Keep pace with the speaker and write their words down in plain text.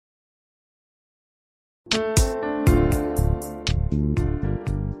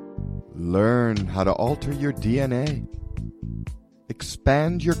Learn how to alter your DNA,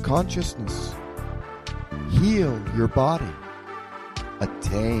 expand your consciousness, heal your body,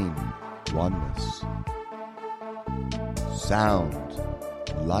 attain oneness. Sound,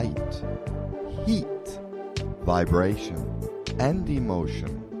 light, heat, vibration, and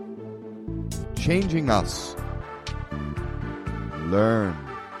emotion. Changing us. Learn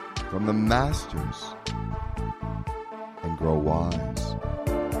from the masters and grow wise.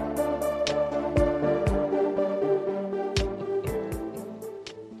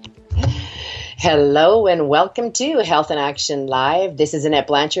 Hello and welcome to Health in Action Live. This is Annette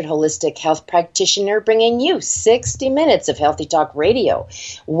Blanchard, holistic health practitioner, bringing you 60 minutes of Healthy Talk Radio.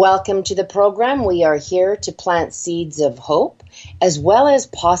 Welcome to the program. We are here to plant seeds of hope as well as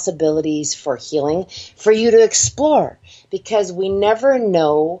possibilities for healing for you to explore, because we never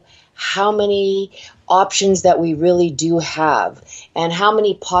know how many options that we really do have and how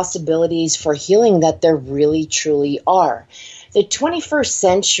many possibilities for healing that there really truly are. The 21st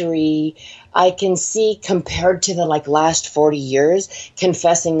century, I can see, compared to the last 40 years,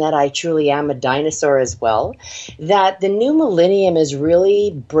 confessing that I truly am a dinosaur as well, that the new millennium is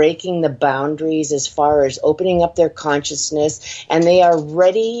really breaking the boundaries as far as opening up their consciousness, and they are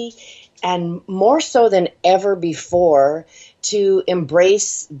ready, and more so than ever before, to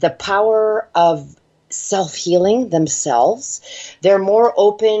embrace the power of self-healing themselves. They're more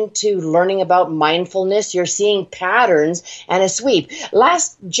open to learning about mindfulness. You're seeing patterns and a sweep.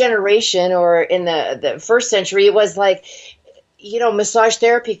 Last generation, or in the first century, it was massage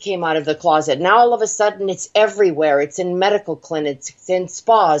therapy came out of the closet. Now all of a sudden it's everywhere. It's in medical clinics, it's in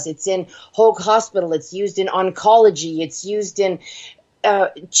spas, it's in Hoag Hospital, it's used in oncology, it's used in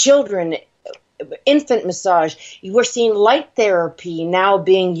children, infant massage. We're seeing light therapy now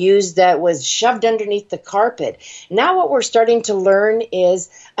being used that was shoved underneath the carpet. Now what we're starting to learn is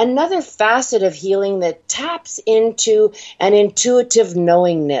another facet of healing that taps into an intuitive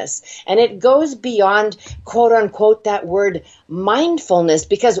knowingness. And it goes beyond, quote unquote, that word mindfulness,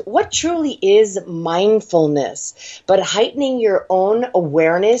 because what truly is mindfulness? But heightening your own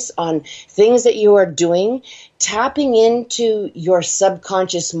awareness on things that you are doing, tapping into your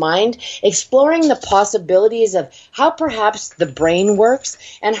subconscious mind, exploring the possibilities of how perhaps the brain works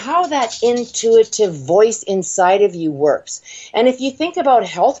and how that intuitive voice inside of you works. And if you think about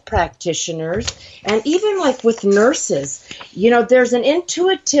health practitioners, and even with nurses, there's an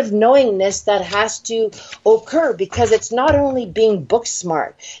intuitive knowingness that has to occur, because it's not only being book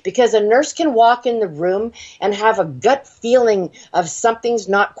smart, because a nurse can walk in the room and have a gut feeling of something's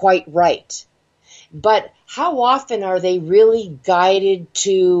not quite right. But how often are they really guided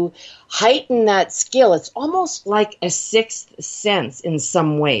to heighten that skill? It's almost like a sixth sense in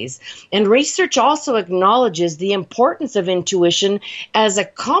some ways. And research also acknowledges the importance of intuition as a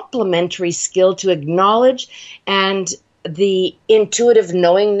complementary skill to acknowledge and the intuitive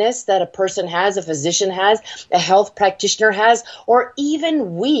knowingness that a person has, a physician has, a health practitioner has, or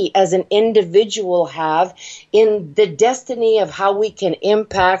even we as an individual have in the destiny of how we can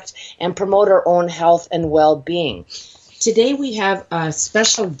impact and promote our own health and well-being. Today we have a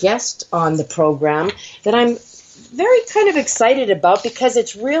special guest on the program that I'm very kind of excited about, because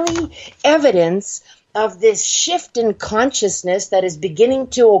it's really evidence of this shift in consciousness that is beginning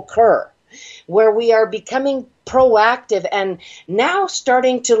to occur, where we are becoming proactive and now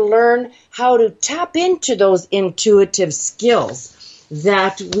starting to learn how to tap into those intuitive skills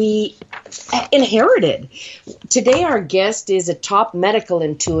that we inherited. Today, our guest is a top medical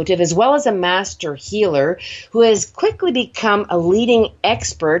intuitive as well as a master healer who has quickly become a leading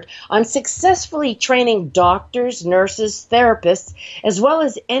expert on successfully training doctors, nurses, therapists, as well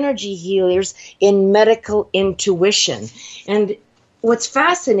as energy healers in medical intuition. And what's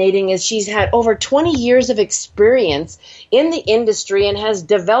fascinating is she's had over 20 years of experience in the industry and has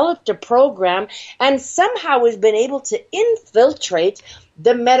developed a program and somehow has been able to infiltrate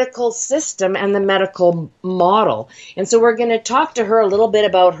the medical system and the medical model. And so we're going to talk to her a little bit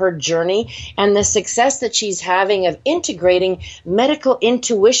about her journey and the success that she's having of integrating medical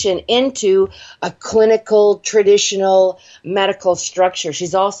intuition into a clinical, traditional medical structure.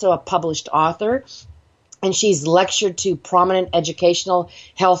 She's also a published author, and she's lectured to prominent educational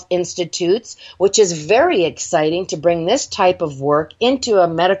health institutes, which is very exciting to bring this type of work into a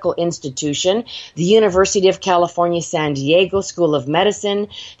medical institution. The University of California, San Diego School of Medicine,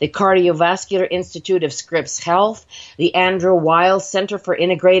 the Cardiovascular Institute of Scripps Health, the Andrew Weil Center for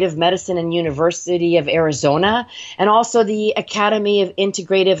Integrative Medicine and University of Arizona, and also the Academy of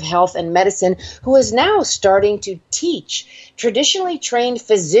Integrative Health and Medicine, who is now starting to teach traditionally trained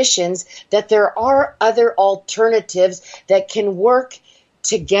physicians that there are other alternatives that can work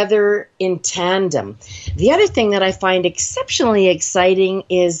together in tandem. The other thing that I find exceptionally exciting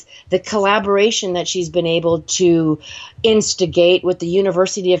is the collaboration that she's been able to instigate with the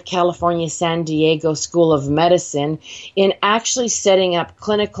University of California, San Diego School of Medicine in actually setting up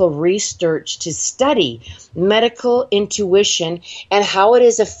clinical research to study medical intuition and how it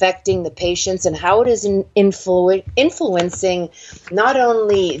is affecting the patients and how it is influencing not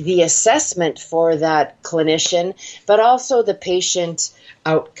only the assessment for that clinician, but also the patient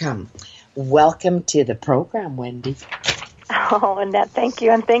outcome. Welcome to the program, Wendie. Oh, Annette, thank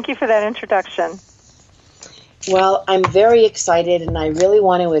you. And thank you for that introduction. Well, I'm very excited, and I really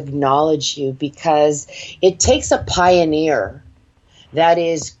want to acknowledge you because it takes a pioneer that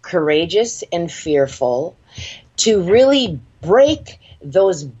is courageous and fearful to really break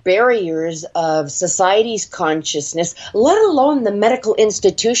those barriers of society's consciousness, let alone the medical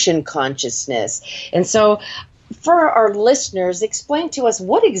institution consciousness. And so for our listeners, explain to us,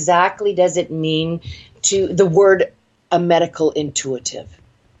 what exactly does it mean to the word a medical intuitive?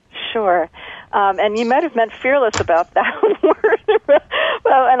 Sure. And you might have meant fearless about that word.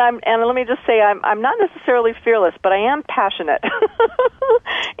 Well, and let me just say, I'm not necessarily fearless, but I am passionate.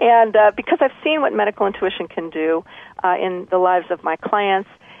 And because I've seen what medical intuition can do in the lives of my clients,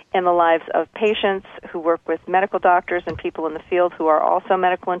 in the lives of patients who work with medical doctors and people in the field who are also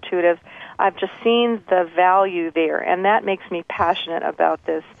medical intuitives, I've just seen the value there, and that makes me passionate about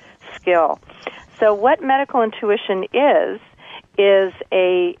this skill. So what medical intuition is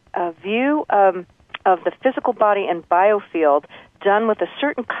a view of the physical body and biofield done with a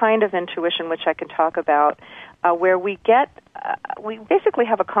certain kind of intuition, which I can talk about, where we basically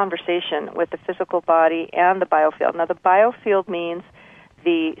have a conversation with the physical body and the biofield. Now, the biofield means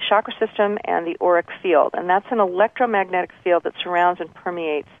the chakra system and the auric field, and that's an electromagnetic field that surrounds and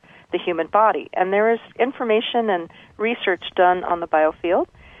permeates the human body. And there is information and research done on the biofield,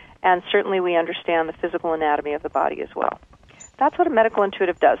 and certainly we understand the physical anatomy of the body as well. That's what a medical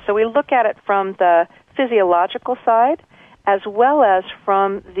intuitive does. So we look at it from the physiological side as well as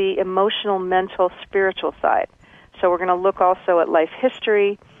from the emotional, mental, spiritual side. So we're going to look also at life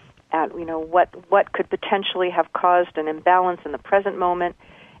history, at what could potentially have caused an imbalance in the present moment,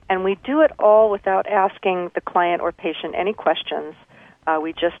 and we do it all without asking the client or patient any questions.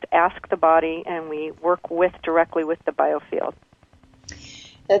 We just ask the body, and we work directly with the biofield.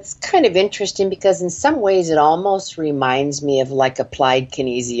 That's kind of interesting because in some ways it almost reminds me of like applied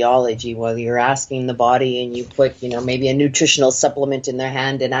kinesiology, where you're asking the body and you put, maybe a nutritional supplement in their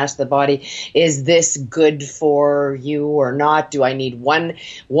hand and ask the body, is this good for you or not? Do I need one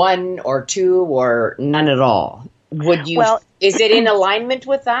or two or none at all? Is it in alignment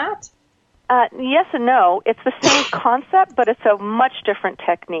with that? Yes and no. It's the same concept, but it's a much different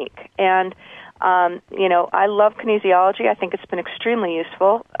technique. And I love kinesiology. I think it's been extremely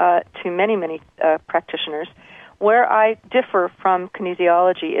useful to many, many practitioners. Where I differ from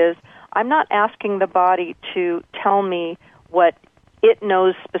kinesiology is I'm not asking the body to tell me what it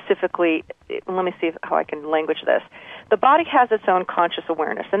knows specifically. Let me see how I can language this. The body has its own conscious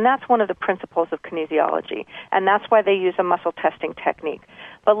awareness, and that's one of the principles of kinesiology, and that's why they use a muscle testing technique.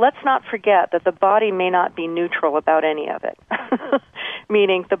 But let's not forget that the body may not be neutral about any of it,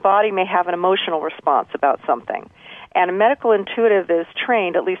 meaning the body may have an emotional response about something. And a medical intuitive is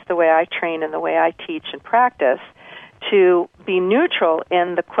trained, at least the way I train and the way I teach and practice, to be neutral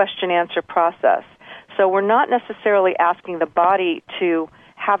in the question-answer process. So we're not necessarily asking the body to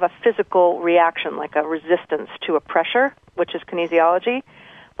have a physical reaction, like a resistance to a pressure, which is kinesiology.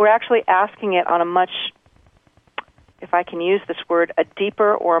 We're actually asking it on a much, if I can use this word, a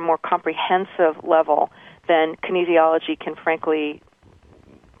deeper or a more comprehensive level than kinesiology can frankly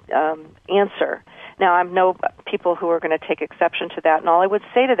answer. Now, I know people who are going to take exception to that, and all I would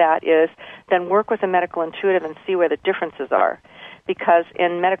say to that is then work with a medical intuitive and see where the differences are. Because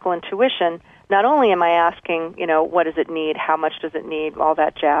in medical intuition, not only am I asking, what does it need, how much does it need, all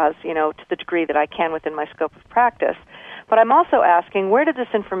that jazz, to the degree that I can within my scope of practice, but I'm also asking, where did this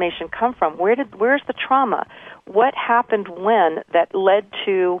information come from? Where's the trauma? What happened when that led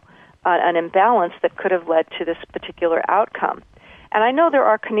to an imbalance that could have led to this particular outcome? And I know there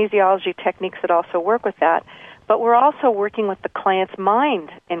are kinesiology techniques that also work with that, but we're also working with the client's mind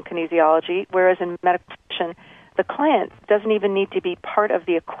in kinesiology, whereas in meditation, the client doesn't even need to be part of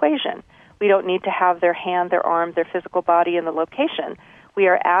the equation. We don't need to have their hand, their arm, their physical body in the location. We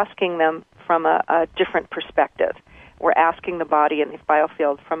are asking them from a different perspective. We're asking the body and the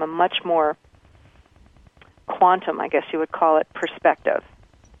biofield from a much more quantum, I guess you would call it, perspective.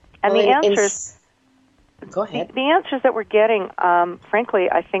 And the answers... Go ahead. The answers that we're getting, frankly,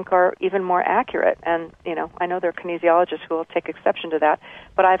 I think are even more accurate. And, I know there are kinesiologists who will take exception to that,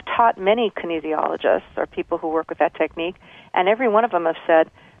 but I've taught many kinesiologists or people who work with that technique, and every one of them have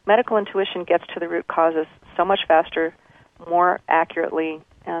said medical intuition gets to the root causes so much faster, more accurately,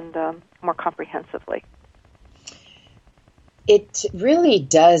 and more comprehensively. It really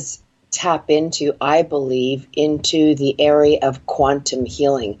does tap into, I believe, into the area of quantum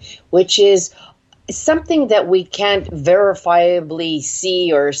healing, which is something that we can't verifiably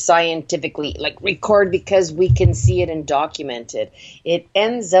see or scientifically record because we can see it and document it. It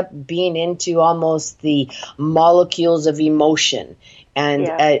ends up being into almost the molecules of emotion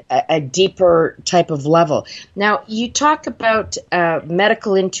and a deeper type of level. Now, you talk about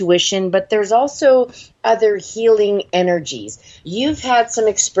medical intuition, but there's also other healing energies. You've had some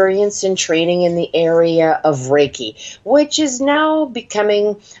experience in training in the area of Reiki, which is now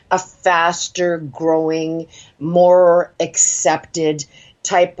becoming a faster growing, more accepted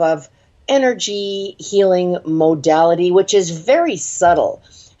type of energy healing modality, which is very subtle.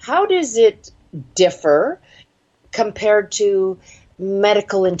 How does it differ compared to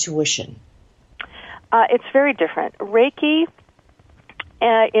medical intuition? It's very different. Reiki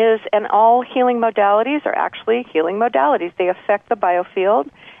and all healing modalities are actually healing modalities. They affect the biofield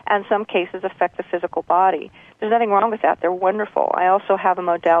and in some cases affect the physical body. There's nothing wrong with that. They're wonderful. I also have a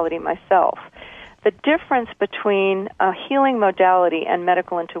modality myself. The difference between a healing modality and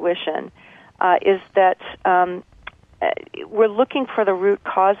medical intuition is that we're looking for the root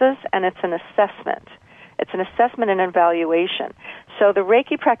causes, and it's an assessment. It's an assessment and evaluation. So the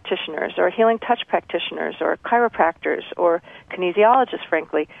Reiki practitioners or healing touch practitioners or chiropractors or kinesiologists,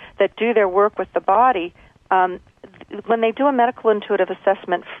 frankly, that do their work with the body, when they do a medical intuitive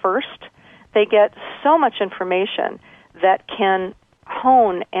assessment first, they get so much information that can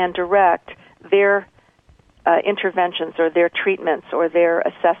hone and direct their interventions or their treatments or their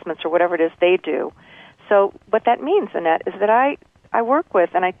assessments or whatever it is they do. So what that means, Annette, is that I work with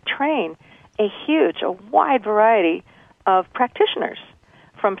and I train a wide variety of practitioners,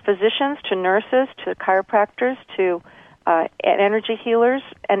 from physicians to nurses to chiropractors to energy healers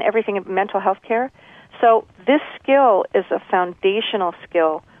and everything in mental health care. So this skill is a foundational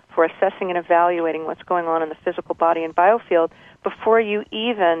skill for assessing and evaluating what's going on in the physical body and biofield before you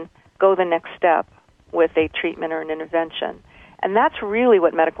even go the next step with a treatment or an intervention. And that's really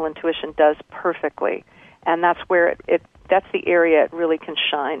what medical intuition does perfectly. And that's where that's the area it really can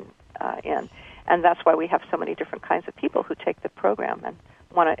shine in. And that's why we have so many different kinds of people who take the program and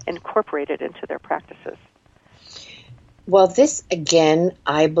want to incorporate it into their practices. Well, this, again,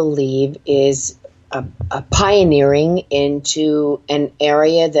 I believe, is a pioneering into an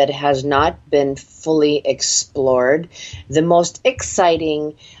area that has not been fully explored. The most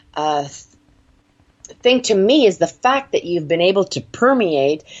exciting thing to me is the fact that you've been able to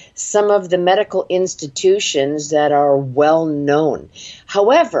permeate some of the medical institutions that are well known.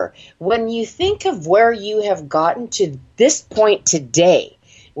 However, when you think of where you have gotten to this point today,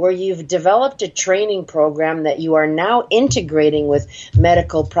 where you've developed a training program that you are now integrating with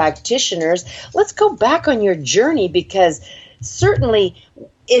medical practitioners, let's go back on your journey, because certainly,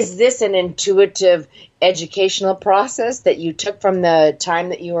 is this an intuitive educational process that you took from the time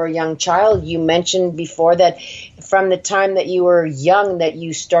that you were a young child? You mentioned before that from the time that you were young that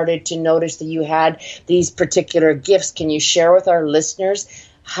you started to notice that you had these particular gifts. Can you share with our listeners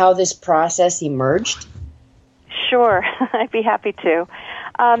how this process emerged? Sure, I'd be happy to.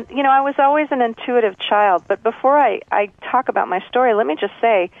 I was always an intuitive child, but before I talk about my story, let me just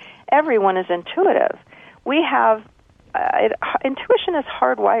say everyone is intuitive. We have intuition is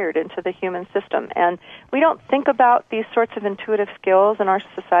hardwired into the human system, and we don't think about these sorts of intuitive skills in our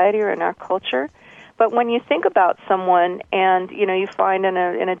society or in our culture. But when you think about someone and, you find in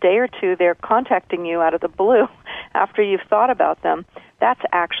a day or two they're contacting you out of the blue after you've thought about them, that's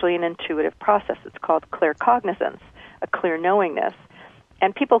actually an intuitive process. It's called clear cognizance, a clear knowingness.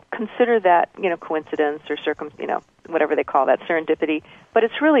 And people consider that, coincidence or whatever they call that, serendipity. But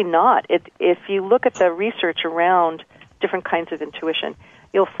it's really not. If you look at the research around different kinds of intuition,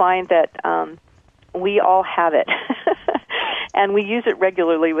 you'll find that we all have it. And we use it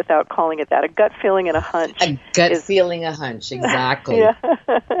regularly without calling it that. A gut feeling and a hunch. A gut feeling, a hunch, exactly. Yeah.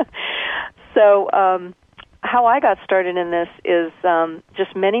 So how I got started in this is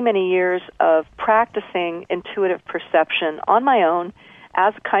just many, many years of practicing intuitive perception on my own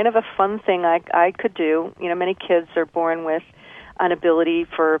as kind of a fun thing I could do. Many kids are born with an ability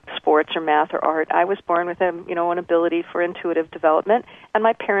for sports or math or art. I was born with an ability for intuitive development, and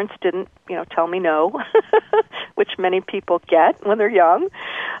my parents didn't, tell me no, which many people get when they're young.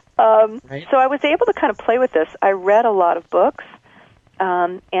 Right. So I was able to kind of play with this. I read a lot of books,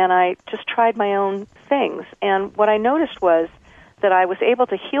 and I just tried my own things. And what I noticed was that I was able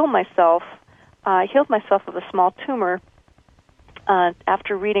to heal myself. I healed myself of a small tumor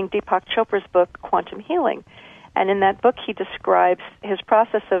after reading Deepak Chopra's book, Quantum Healing. And in that book, he describes his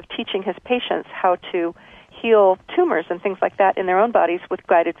process of teaching his patients how to heal tumors and things like that in their own bodies with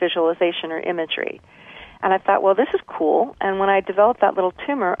guided visualization or imagery. And I thought, well, this is cool. And when I developed that little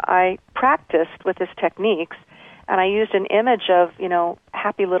tumor, I practiced with his techniques, and I used an image of,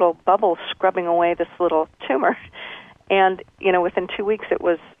 happy little bubbles scrubbing away this little tumor. And, within 2 weeks, it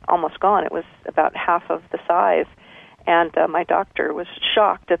was almost gone. It was about half of the size. And my doctor was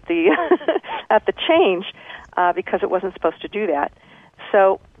shocked at the at the change because it wasn't supposed to do that.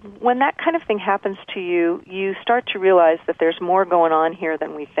 So when that kind of thing happens to you, you start to realize that there's more going on here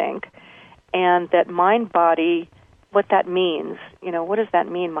than we think, and that mind-body, what that means. What does that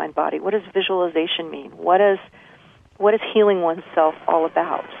mean, mind-body? What does visualization mean? What is healing oneself all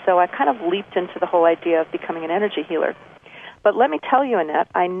about? So I kind of leaped into the whole idea of becoming an energy healer. But let me tell you, Annette,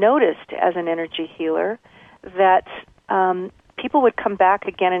 I noticed as an energy healer that people would come back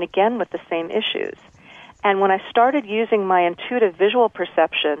again and again with the same issues. And when I started using my intuitive visual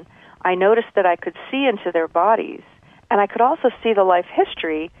perception, I noticed that I could see into their bodies, and I could also see the life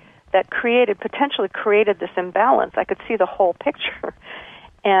history that potentially created this imbalance. I could see the whole picture.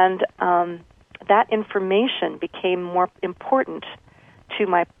 And that information became more important to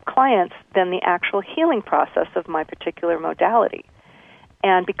my clients than the actual healing process of my particular modality.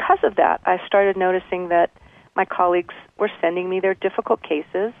 And because of that, I started noticing that my colleagues were sending me their difficult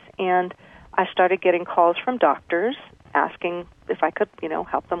cases, and I started getting calls from doctors asking if I could,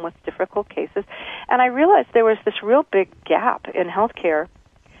 help them with difficult cases. And I realized there was this real big gap in healthcare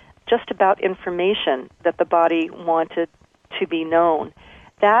just about information that the body wanted to be known.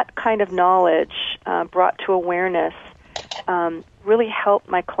 That kind of knowledge brought to awareness really helped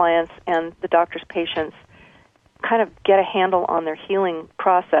my clients and the doctor's patients kind of get a handle on their healing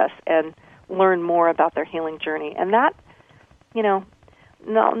process and learn more about their healing journey. And that,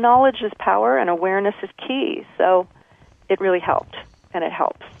 knowledge is power and awareness is key. So it really helped, and it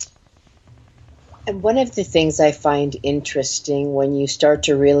helps. And one of the things I find interesting when you start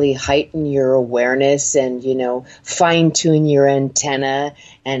to really heighten your awareness and, fine-tune your antenna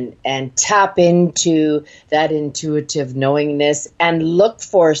and tap into that intuitive knowingness and look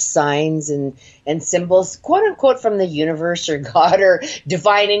for signs and symbols, quote-unquote, from the universe or God or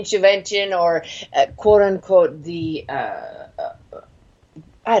divine intervention or, quote-unquote, the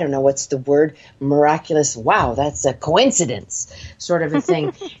I don't know what's the word, miraculous, wow, that's a coincidence sort of a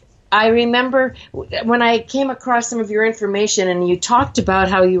thing. I remember when I came across some of your information and you talked about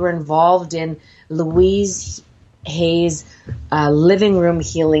how you were involved in Louise Hay's living room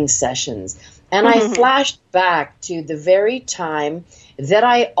healing sessions. And I flashed back to the very time that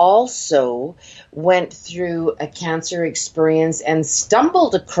I also went through a cancer experience and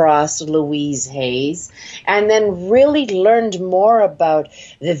stumbled across Louise Hay's and then really learned more about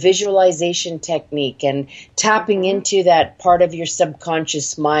the visualization technique and tapping into that part of your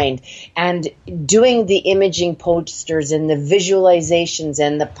subconscious mind and doing the imaging posters and the visualizations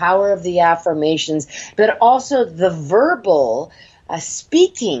and the power of the affirmations, but also the verbal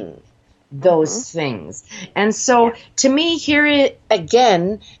speaking those things. And so to me, here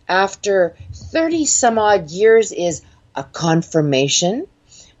again, after 30 some odd years, is a confirmation,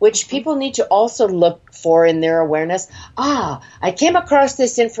 which people need to also look for in their awareness. I came across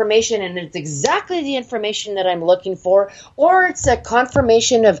this information and it's exactly the information that I'm looking for, or it's a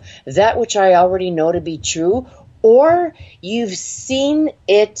confirmation of that which I already know to be true, or you've seen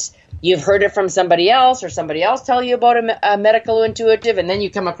it. You've heard it from somebody else, or somebody else tell you about a medical intuitive, and then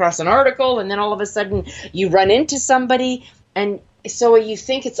you come across an article, and then all of a sudden you run into somebody, and so you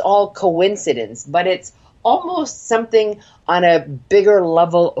think it's all coincidence, but it's almost something on a bigger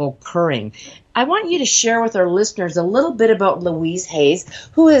level occurring. I want you to share with our listeners a little bit about Louise Hay's,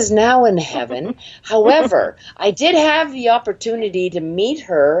 who is now in heaven. However, I did have the opportunity to meet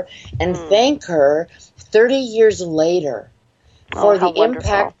her and thank her 30 years later for the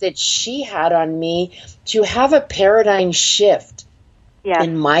impact that she had on me to have a paradigm shift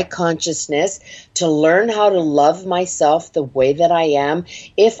in my consciousness, to learn how to love myself the way that I am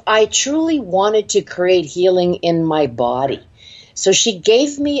if I truly wanted to create healing in my body. So she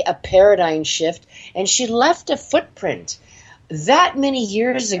gave me a paradigm shift, and she left a footprint that many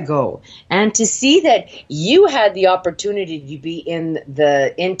years ago, and to see that you had the opportunity to be in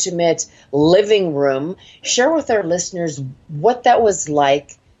the intimate living room. Share with our listeners what that was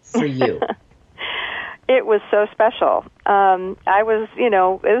like for you. It was so special. I was,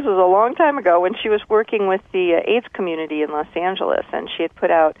 this was a long time ago when she was working with the AIDS community in Los Angeles, and she had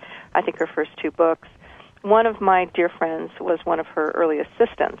put out, I think, her first 2 books. One of my dear friends was one of her early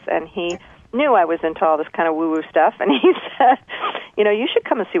assistants, and he knew I was into all this kind of woo-woo stuff, and he said, you should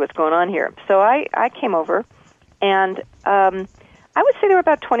come and see what's going on here. So I came over, and I would say there were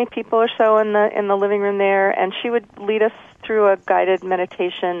about 20 people or so in the living room there, and she would lead us through a guided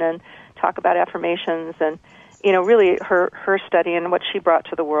meditation and talk about affirmations and, really her study and what she brought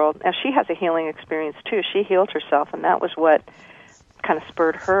to the world. Now, she has a healing experience, too. She healed herself, and that was what kind of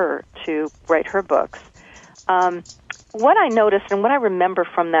spurred her to write her books. What I noticed and what I remember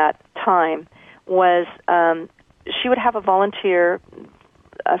from that time was she would have a volunteer,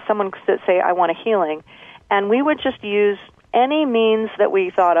 someone say, I want a healing, and we would just use any means that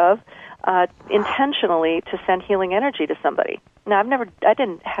we thought of intentionally to send healing energy to somebody. Now,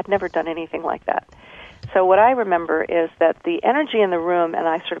 had never done anything like that. So what I remember is that the energy in the room, and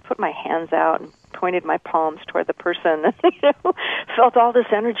I sort of put my hands out and pointed my palms toward the person, and felt all this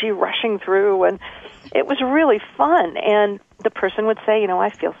energy rushing through, and it was really fun. And the person would say, I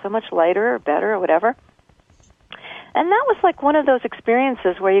feel so much lighter or better or whatever. And that was like one of those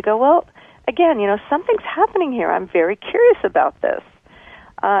experiences where you go, well, again, something's happening here. I'm very curious about this.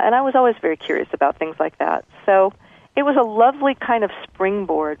 And I was always very curious about things like that. So it was a lovely kind of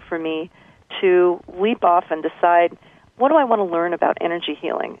springboard for me to leap off and decide, what do I want to learn about energy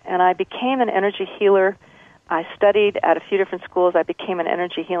healing? And I became an energy healer. I studied at a few different schools. I became an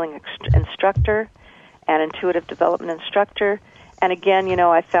energy healing instructor, an intuitive development instructor. And again,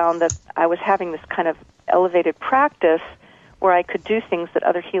 I found that I was having this kind of elevated practice where I could do things that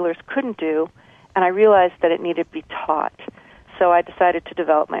other healers couldn't do, and I realized that it needed to be taught. So I decided to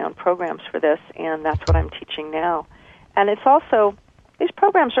develop my own programs for this, and that's what I'm teaching now. And it's also, these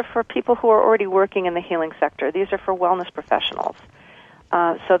programs are for people who are already working in the healing sector. These are for wellness professionals,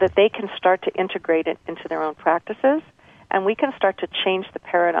 so that they can start to integrate it into their own practices, and we can start to change the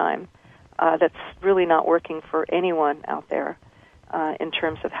paradigm that's really not working for anyone out there in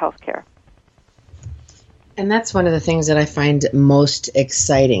terms of healthcare. And that's one of the things that I find most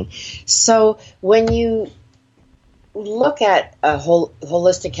exciting. So when you look at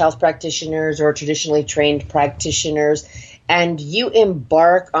holistic health practitioners or traditionally trained practitioners, and you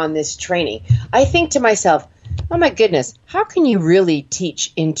embark on this training, I think to myself, oh my goodness, how can you really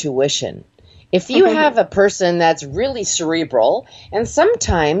teach intuition? If you have a person that's really cerebral, and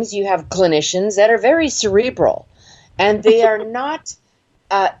sometimes you have clinicians that are very cerebral, and they are not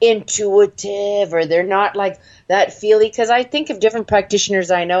intuitive, or they're not like that feely, because I think of different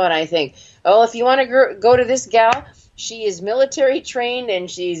practitioners I know, and I think, oh, if you want to go to this gal, she is military trained, and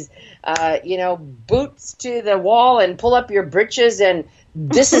she's, boots to the wall and pull up your britches, and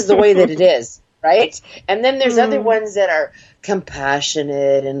this is the way that it is, right? And then there's other ones that are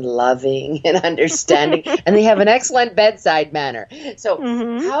compassionate and loving and understanding, and they have an excellent bedside manner. So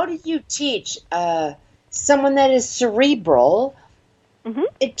how do you teach someone that is cerebral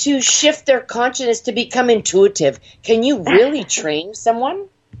to shift their consciousness to become intuitive? Can you really train someone?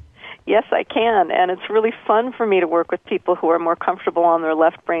 Yes, I can, and it's really fun for me to work with people who are more comfortable on their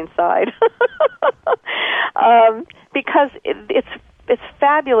left brain side, because it's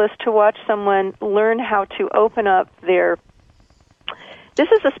fabulous to watch someone learn how to open up their. This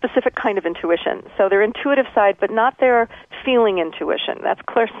is a specific kind of intuition, so their intuitive side, but not their feeling intuition. That's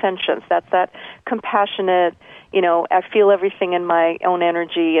clairsentience. That's that compassionate, I feel everything in my own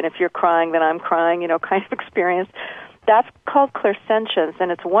energy, and if you're crying, then I'm crying, kind of experience. That's called clairsentience,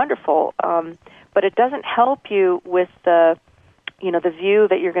 and it's wonderful, but it doesn't help you with the view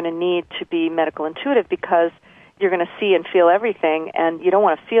that you're going to need to be medical intuitive, because you're going to see and feel everything, and you don't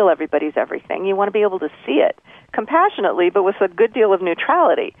want to feel everybody's everything. You want to be able to see it compassionately, but with a good deal of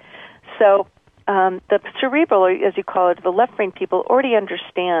neutrality. So the cerebral, as you call it, the left brain people already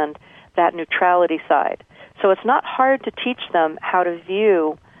understand that neutrality side. So it's not hard to teach them how to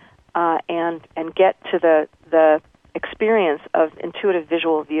view and get to the experience of intuitive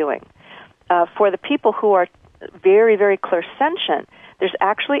visual viewing. For the people who are very, very clairsentient, there's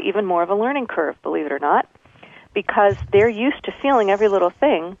actually even more of a learning curve, believe it or not, because they're used to feeling every little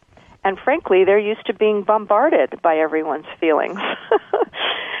thing, and frankly, they're used to being bombarded by everyone's feelings.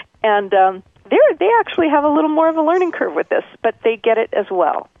 And they actually have a little more of a learning curve with this, but they get it as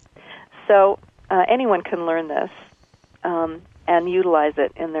well. So anyone can learn this and utilize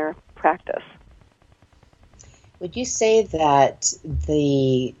it in their practice. Would you say that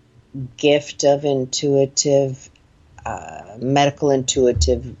the gift of intuitive, medical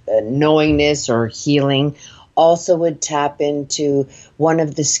intuitive knowingness or healing also would tap into one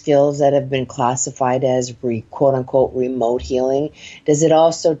of the skills that have been classified as quote-unquote remote healing? Does it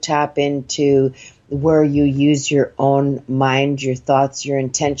also tap into where you use your own mind, your thoughts, your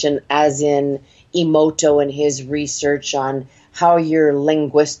intention, as in Emoto and his research on how your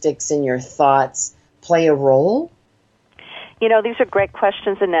linguistics and your thoughts play a role? You know, these are great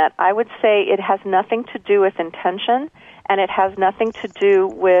questions, Annette. I would say it has nothing to do with intention, and it has nothing to do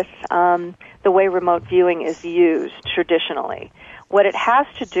with the way remote viewing is used traditionally. What it has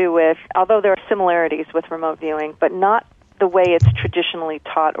to do with, although there are similarities with remote viewing, but not the way it's traditionally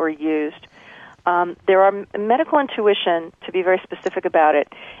taught or used. There are medical intuition, to be very specific about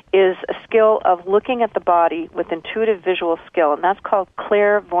it, is a skill of looking at the body with intuitive visual skill, and that's called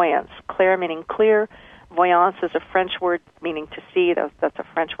clairvoyance. Clair meaning clear, voyance is a French word meaning to see. That's a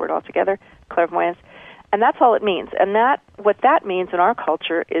French word altogether, clairvoyance. And that's all it means. And what that means in our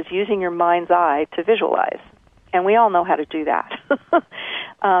culture is using your mind's eye to visualize. And we all know how to do that.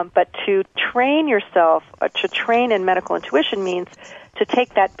 But to train yourself, to train in medical intuition means to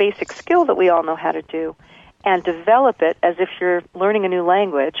take that basic skill that we all know how to do and develop it as if you're learning a new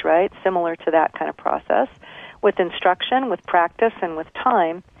language, right? Similar to that kind of process. With instruction, with practice, and with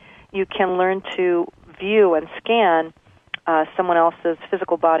time, you can learn to view and scan someone else's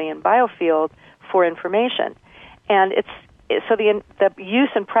physical body and biofield for information. And so the use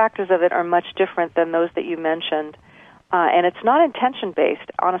and practice of it are much different than those that you mentioned. And it's not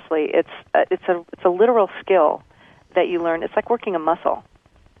intention-based, honestly. It's a literal skill that you learn. It's like working a muscle.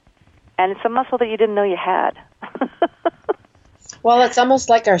 And it's a muscle that you didn't know you had. Well, it's almost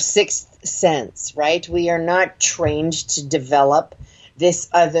like our sixth sense, right? We are not trained to develop this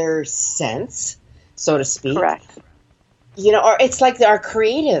other sense, so to speak. Correct. You know, or it's like our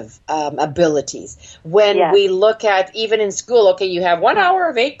creative abilities. When we look at, even in school, okay, you have 1 hour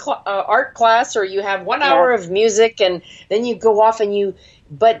of art class, or you have 1 hour of music, and then you go off and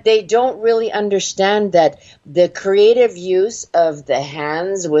but they don't really understand that the creative use of the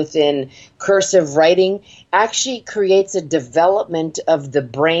hands within cursive writing actually creates a development of the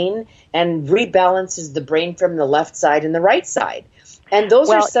brain and rebalances the brain from the left side and the right side. And those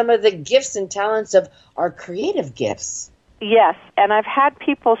are some of the gifts and talents of our creative gifts. Yes, and I've had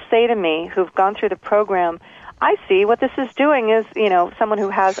people say to me who've gone through the program, I see what this is doing is, someone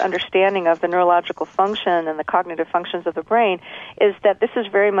who has understanding of the neurological function and the cognitive functions of the brain, is that this is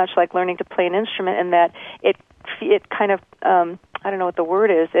very much like learning to play an instrument, in that it kind of, I don't know what the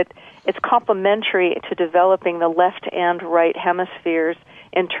word is, it's complementary to developing the left and right hemispheres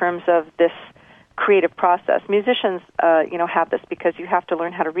in terms of this creative process. Musicians, have this because you have to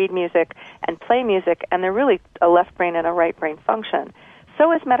learn how to read music and play music, and they're really a left brain and a right brain function.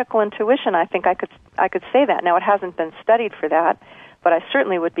 So is medical intuition. I think I could say that. Now, it hasn't been studied for that, but I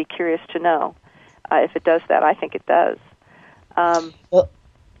certainly would be curious to know if it does that. I think it does.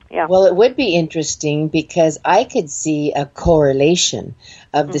 Well, it would be interesting because I could see a correlation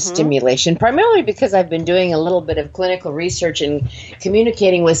of the stimulation, primarily because I've been doing a little bit of clinical research and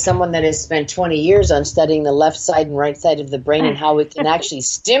communicating with someone that has spent 20 years on studying the left side and right side of the brain and how we can actually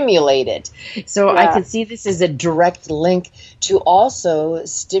stimulate it. So I could see this as a direct link to also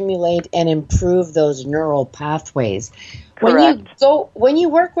stimulate and improve those neural pathways. Correct. When you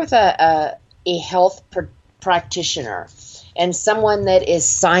work with a health practitioner, and someone that is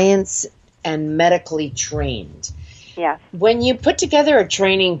science and medically trained. Yes. When you put together a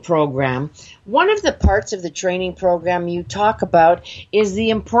training program, one of the parts of the training program you talk about is the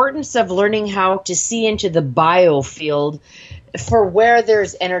importance of learning how to see into the biofield for where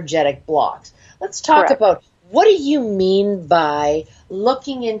there's energetic blocks. Let's talk about, what do you mean by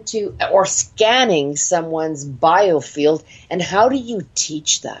looking into or scanning someone's biofield, and how do you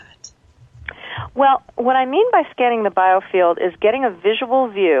teach that? Well, what I mean by scanning the biofield is getting a visual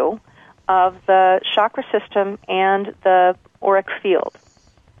view of the chakra system and the auric field.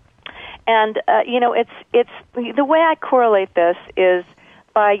 And, it's the way I correlate this is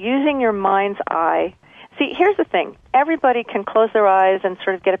by using your mind's eye. See, here's the thing. Everybody can close their eyes and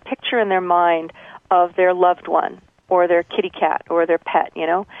sort of get a picture in their mind of their loved one or their kitty cat or their pet,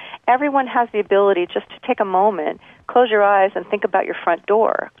 Everyone has the ability just to take a moment, close your eyes, and think about your front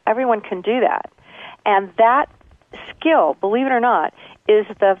door. Everyone can do that. And that skill, believe it or not, is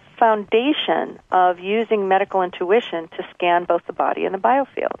the foundation of using medical intuition to scan both the body and the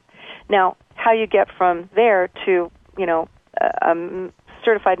biofield. Now, how you get from there to,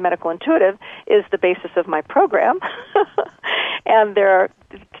 certified medical intuitive is the basis of my program. And there are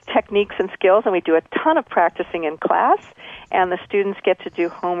techniques and skills, and we do a ton of practicing in class, and the students get to do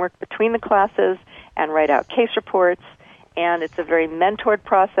homework between the classes and write out case reports, and it's a very mentored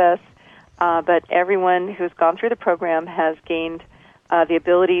process, but everyone who's gone through the program has gained the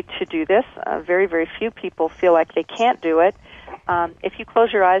ability to do this. Very, very few people feel like they can't do it. If you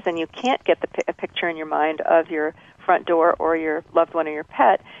close your eyes and you can't get a picture in your mind of your front door or your loved one or your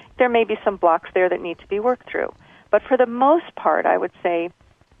pet, there may be some blocks there that need to be worked through. But for the most part, I would say,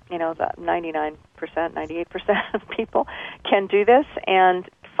 the 99%, 98% of people can do this and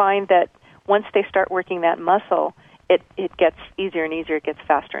find that once they start working that muscle, it gets easier and easier, it gets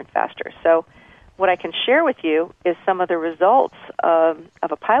faster and faster. So what I can share with you is some of the results of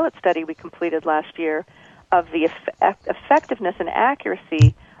a pilot study we completed last year of the effectiveness and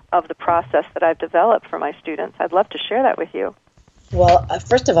accuracy of the process that I've developed for my students. I'd love to share that with you. Well,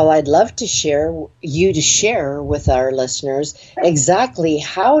 first of all, I'd love to share with our listeners exactly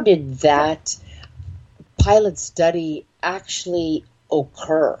how did that pilot study actually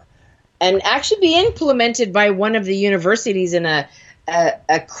occur and actually be implemented by one of the universities in a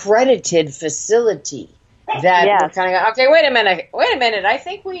accredited facility that we're kind of, okay, wait a minute, I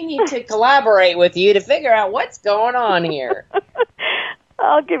think we need to collaborate with you to figure out what's going on here.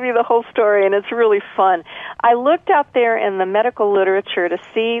 I'll give you the whole story, and it's really fun. I looked out there in the medical literature to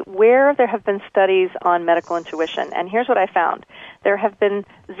see where there have been studies on medical intuition, and here's what I found. There have been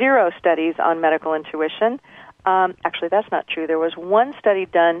 0 studies on medical intuition. Actually, that's not true. There was one study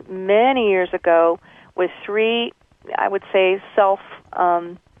done many years ago with 3, I would say,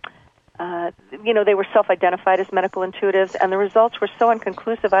 they were self-identified as medical intuitives, and the results were so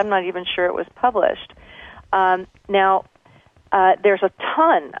inconclusive, I'm not even sure it was published. There's a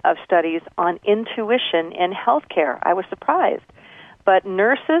ton of studies on intuition in healthcare. I was surprised. But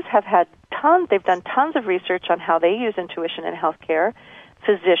nurses have they've done tons of research on how they use intuition in healthcare,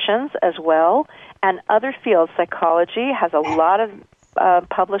 physicians as well, and other fields. Psychology has a lot of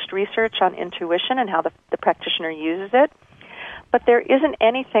published research on intuition and how the practitioner uses it. But there isn't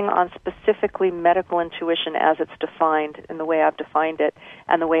anything on specifically medical intuition as it's defined in the way I've defined it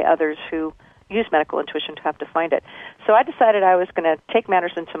and the way others who use medical intuition to have defined it. So I decided I was going to take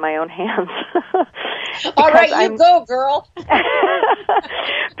matters into my own hands. All right, you go, girl.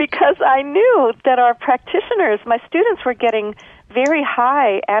 Because I knew that our practitioners, my students, were getting very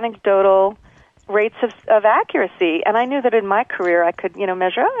high anecdotal rates of accuracy, and I knew that in my career I could,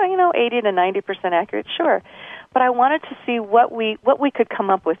 measure, 80 to 90% accurate, sure. But I wanted to see what we could come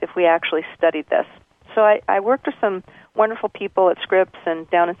up with if we actually studied this. So I worked with some wonderful people at Scripps and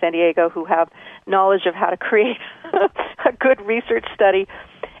down in San Diego who have knowledge of how to create a good research study.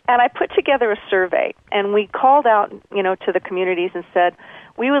 And I put together a survey, and we called out, to the communities and said,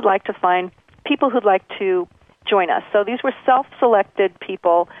 we would like to find people who'd like to join us. So these were self-selected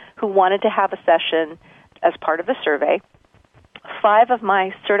people who wanted to have a session as part of the survey. 5 of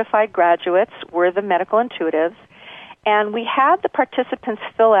my certified graduates were the medical intuitives, and we had the participants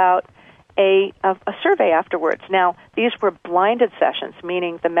fill out a survey afterwards. Now, these were blinded sessions,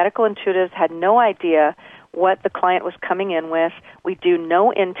 meaning the medical intuitives had no idea what the client was coming in with. We do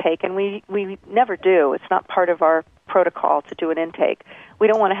no intake, and we never do. It's not part of our protocol to do an intake. We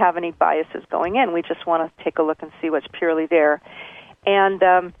don't want to have any biases going in. We just want to take a look and see what's purely there. And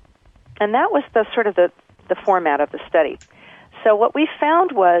that was the sort of the format of the study. So what we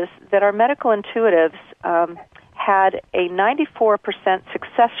found was that our medical intuitives had a 94%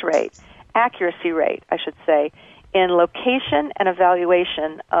 success rate, accuracy rate, I should say, in location and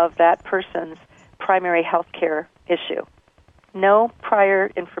evaluation of that person's primary health care issue. No prior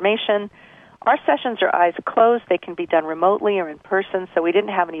information. Our sessions are eyes closed. They can be done remotely or in person, so we didn't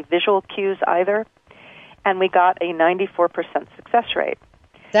have any visual cues either. And we got a 94% success rate.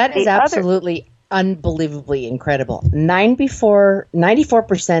 That is absolutely unbelievably incredible.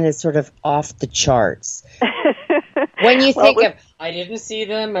 94% is sort of off the charts. When you think of, I didn't see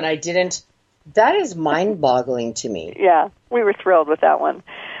them and I didn't, that is mind-boggling to me. Yeah, we were thrilled with that one.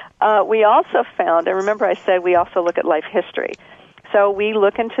 We also found, and remember I said we also look at life history. So we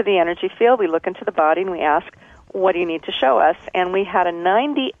look into the energy field, we look into the body, and we ask, what do you need to show us? And we had a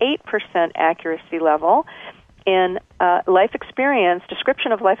 98% accuracy level in life experience,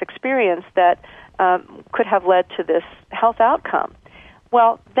 description of life experience that could have led to this health outcome.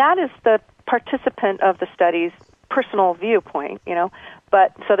 Well, that is the participant of the study's personal viewpoint,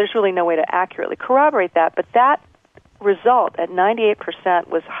 but so there's really no way to accurately corroborate that, but that result at 98%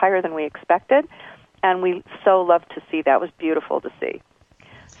 was higher than we expected, and we so loved to see that. It was beautiful to see.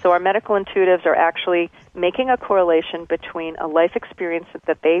 So our medical intuitives are actually making a correlation between a life experience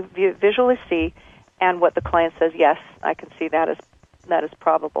that they visually see and what the client says, yes, I can see that as that is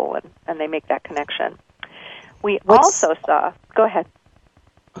probable, and they make that connection. We also saw, go ahead.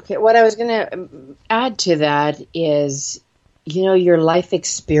 Okay, what I was going to add to that is, your life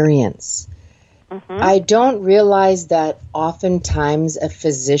experience. Mm-hmm. I don't realize that oftentimes a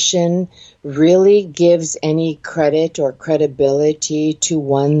physician really gives any credit or credibility to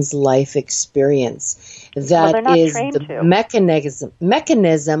one's life experience. That is the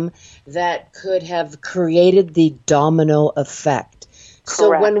mechanism that could have created the domino effect. Correct.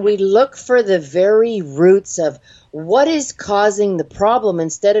 So when we look for the very roots of what is causing the problem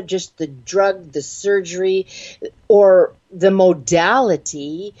instead of just the drug, the surgery, or the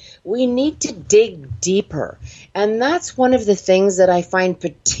modality, we need to dig deeper. And that's one of the things that I find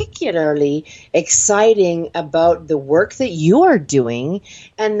particularly exciting about the work that you are doing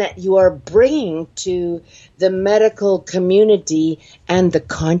and that you are bringing to the medical community and the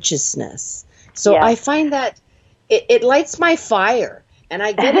consciousness. So I find that it lights my fire. And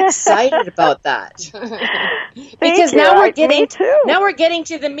I get excited about that because now we're getting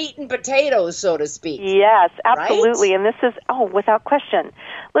to the meat and potatoes, so to speak. Yes, absolutely. Right? And this is without question.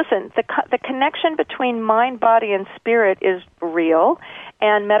 Listen, the connection between mind, body, and spirit is real,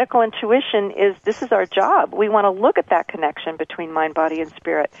 and medical intuition this is our job. We want to look at that connection between mind, body, and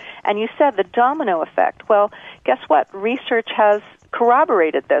spirit. And you said the domino effect. Well, guess what? Research has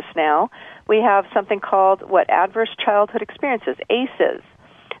corroborated this now. We have something called adverse childhood experiences, ACEs,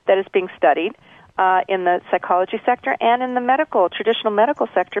 that is being studied in the psychology sector and in the traditional medical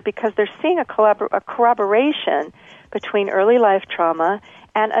sector, because they're seeing a corroboration between early life trauma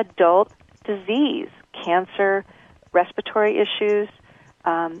and adult disease, cancer, respiratory issues,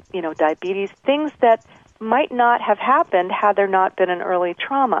 diabetes, things that might not have happened had there not been an early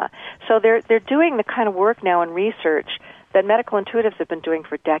trauma. So they're doing the kind of work now in research that medical intuitives have been doing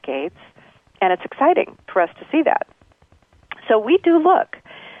for decades. And it's exciting for us to see that. So we do look.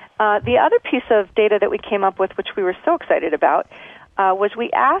 The other piece of data that we came up with, which we were so excited about, was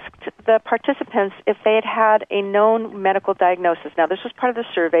we asked the participants if they had had a known medical diagnosis. Now, this was part of the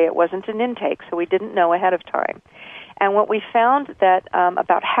survey. It wasn't an intake, so we didn't know ahead of time. And what we found that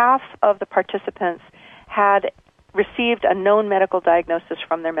about half of the participants had received a known medical diagnosis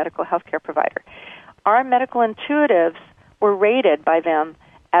from their medical health care provider. Our medical intuitives were rated by them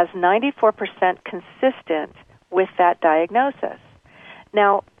as 94% consistent with that diagnosis.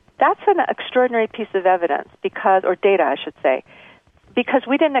 Now, that's an extraordinary piece of evidence, or data, I should say, because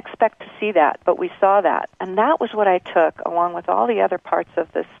we didn't expect to see that, but we saw that. And that was what I took, along with all the other parts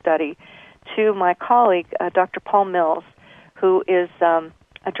of this study, to my colleague, Dr. Paul Mills, who is a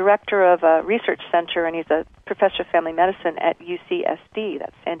director of a research center, and he's a professor of family medicine at UCSD,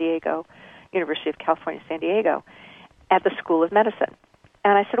 that's San Diego, University of California, San Diego, at the School of Medicine.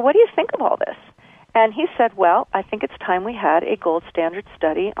 And I said, what do you think of all this? And he said, well, I think it's time we had a gold standard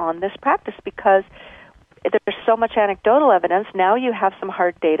study on this practice because there's so much anecdotal evidence. Now you have some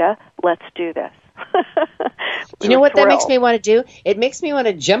hard data. Let's do this. You know what that makes me want to do? It makes me want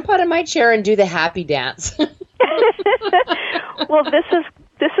to jump out of my chair and do the happy dance. Well, this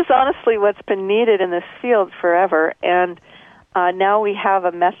is honestly what's been needed in this field forever. And now we have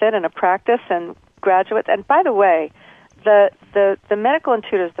a method and a practice and graduates. And by the way, the medical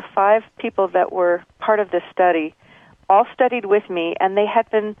intuitives, the 5 people that were part of this study, all studied with me, and they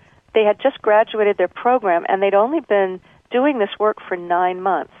had just graduated their program, and they'd only been doing this work for 9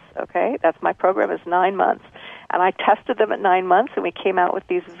 months. Okay, that's my program is 9 months, and I tested them at 9 months, and we came out with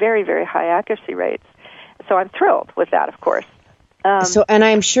these very, very high accuracy rates. So I'm thrilled with that, of course. And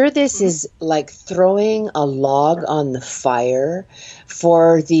I'm sure this is like throwing a log on the fire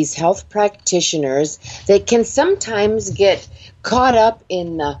for these health practitioners. They can sometimes get caught up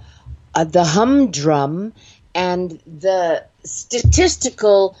in the humdrum and the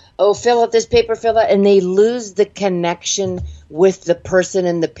statistical, fill out this paper, fill out, and they lose the connection with the person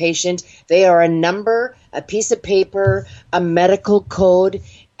and the patient. They are a number, a piece of paper, a medical code,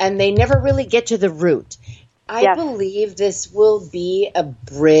 and they never really get to the root. I believe this will be a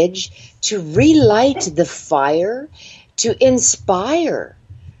bridge to relight the fire, to inspire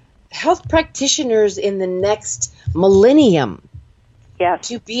health practitioners in the next millennium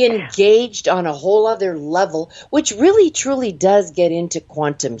to be engaged on a whole other level, which really truly does get into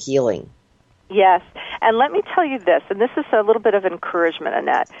quantum healing. Yes, and let me tell you this, and this is a little bit of encouragement,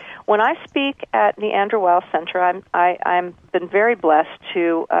 Annette. When I speak at the Andrew Weil Center, I'm been very blessed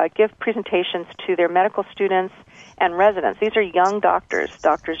to give presentations to their medical students and residents. These are young doctors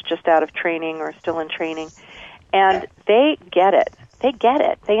just out of training or still in training, and they get it. They get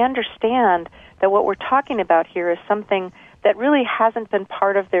it. They understand that what we're talking about here is something that really hasn't been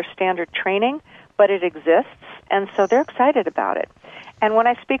part of their standard training, but it exists, and so they're excited about it. And when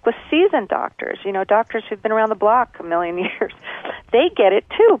I speak with seasoned doctors, doctors who've been around the block a million years, they get it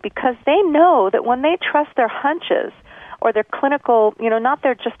too, because they know that when they trust their hunches or their clinical, not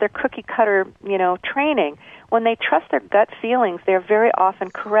just their cookie cutter, training, when they trust their gut feelings, they're very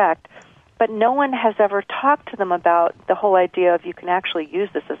often correct. But no one has ever talked to them about the whole idea of you can actually use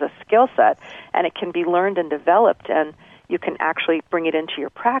this as a skill set, and it can be learned and developed, and you can actually bring it into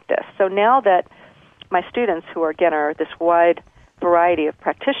your practice. So now that my students, who are this wide variety of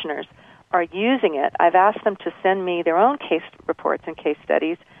practitioners, are using it, I've asked them to send me their own case reports and case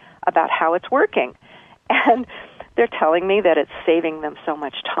studies about how it's working. And they're telling me that it's saving them so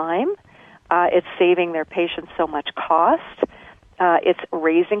much time, it's saving their patients so much cost, it's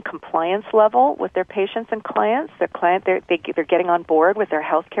raising compliance level with their patients and clients. They're getting on board with their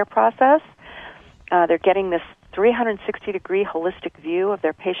healthcare process. They're getting this 360-degree holistic view of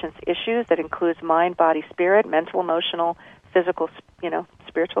their patients' issues that includes mind, body, spirit, mental, emotional, physical,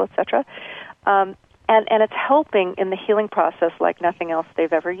 spiritual, etc. And it's helping in the healing process like nothing else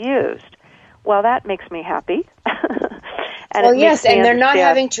they've ever used. Well, that makes me happy. And they're not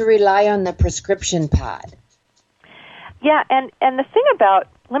having to rely on the prescription pad. Yeah, and the thing about,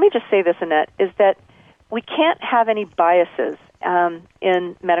 let me just say this, Annette, is that we can't have any biases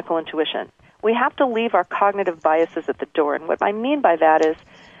in medical intuition. We have to leave our cognitive biases at the door. And what I mean by that is,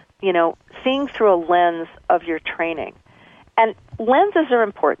 seeing through a lens of your training. And lenses are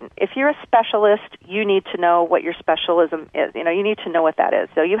important. If you're a specialist, you need to know what your specialism is. You need to know what that is.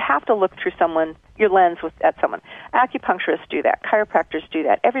 So you have to look through your lens at someone. Acupuncturists do that. Chiropractors do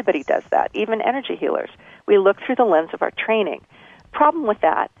that. Everybody does that. Even energy healers. We look through the lens of our training. Problem with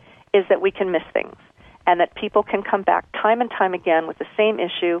that is that we can miss things, and that people can come back time and time again with the same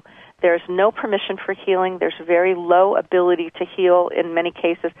issue. There's no permission for healing. There's very low ability to heal in many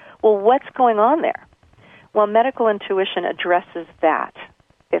cases. Well, what's going on there? Well, medical intuition addresses that.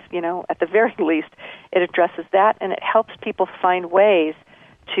 If, at the very least, it addresses that, and it helps people find ways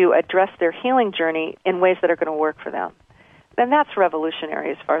to address their healing journey in ways that are going to work for them. And that's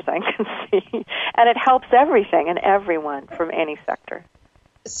revolutionary as far as I can see. And it helps everything and everyone from any sector.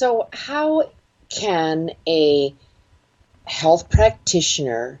 So how can a health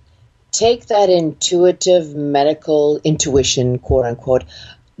practitioner take that intuitive medical intuition, quote unquote,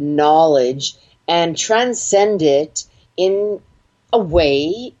 knowledge and transcend it in a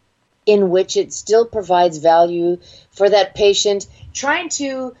way in which it still provides value for that patient, trying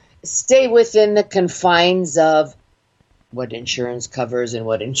to stay within the confines of what insurance covers and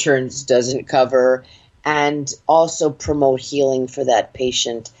what insurance doesn't cover, and also promote healing for that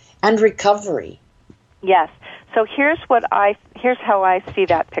patient and recovery? Yes. So here's how I see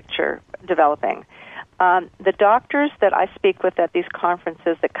that picture developing. The doctors that I speak with at these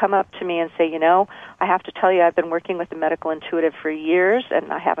conferences that come up to me and say, I have to tell you, I've been working with the medical intuitive for years,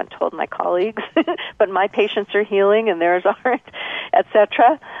 and I haven't told my colleagues, but my patients are healing and theirs aren't,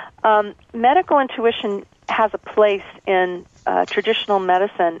 etc. Medical intuition has a place in traditional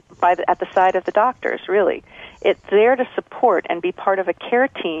medicine at the side of the doctors, really. It's there to support and be part of a care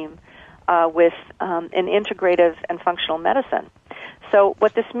team with an integrative and functional medicine. So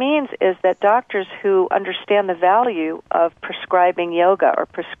what this means is that doctors who understand the value of prescribing yoga or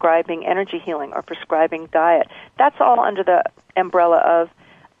prescribing energy healing or prescribing diet, that's all under the umbrella of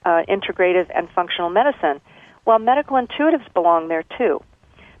integrative and functional medicine. Well, medical intuitives belong there too,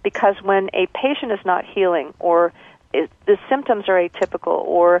 because when a patient is not healing or the symptoms are atypical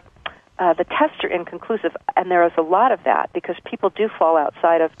or the tests are inconclusive, and there is a lot of that because people do fall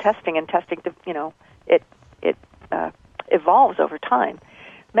outside of testing, and testing, it evolves over time.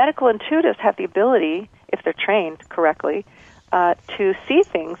 Medical intuitives have the ability, if they're trained correctly, to see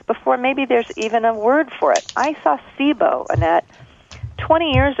things before maybe there's even a word for it. I saw SIBO, Annette,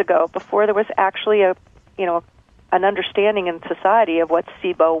 20 years ago, before there was actually an understanding in society of what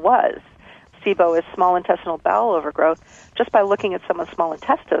SIBO was. SIBO is small intestinal bowel overgrowth. Just by looking at someone's small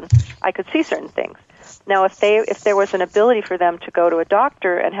intestine, I could see certain things. Now, if there was an ability for them to go to a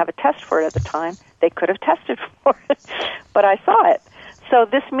doctor and have a test for it at the time, they could have tested for it, but I saw it. So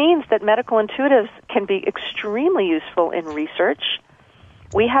this means that medical intuitives can be extremely useful in research.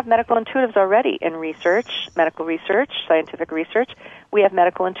 We have medical intuitives already in research, medical research, scientific research. We have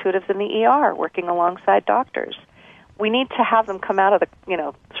medical intuitives in the ER working alongside doctors. We need to have them come out of the,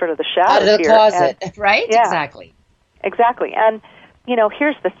 sort of the shadows out of the here. closet, right? Yeah, Exactly. And,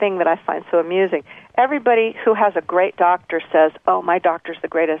 here's the thing that I find so amusing. Everybody who has a great doctor says, oh, my doctor's the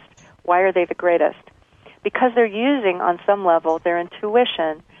greatest. Why are they the greatest? Because they're using, on some level, their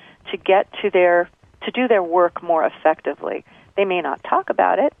intuition to do their work more effectively. They may not talk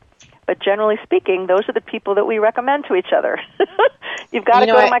about it, but generally speaking, those are the people that we recommend to each other. You've got to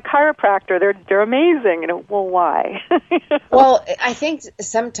go to my chiropractor. They're amazing. Well, why? Well, I think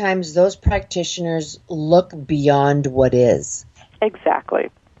sometimes those practitioners look beyond what is. Exactly.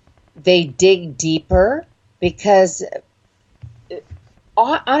 They dig deeper because,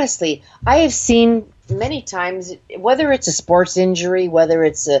 honestly, I have seen many times, whether it's a sports injury, whether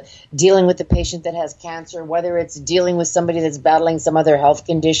it's dealing with a patient that has cancer, whether it's dealing with somebody that's battling some other health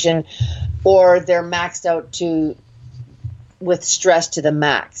condition, or they're maxed out with stress to the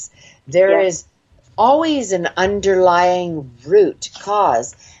max. There is always an underlying root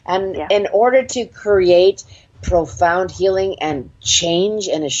cause. And in order to create profound healing and change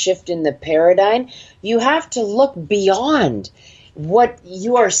and a shift in the paradigm, you have to look beyond what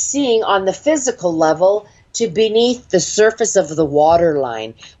you are seeing on the physical level to beneath the surface of the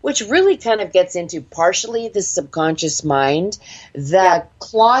waterline, which really kind of gets into partially the subconscious mind, the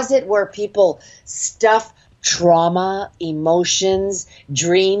closet where people stuff trauma, emotions,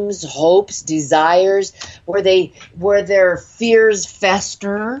 dreams, hopes, desires, where their fears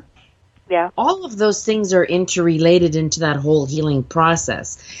fester. Yeah. All of those things are interrelated into that whole healing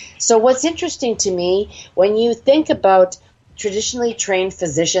process. So what's interesting to me, when you think about traditionally trained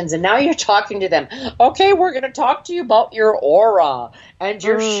physicians, and now you're talking to them, okay, we're going to talk to you about your aura and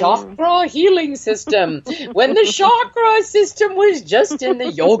your chakra healing system. When the chakra system was just in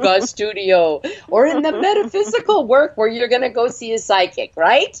the yoga studio or in the metaphysical work where you're going to go see a psychic,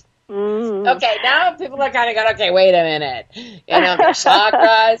 right? Okay, now people are kind of going, okay, wait a minute. The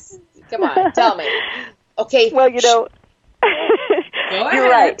chakras, come on, tell me. Okay. Well, you're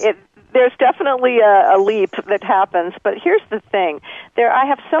right. There's definitely a leap that happens, but here's the thing. I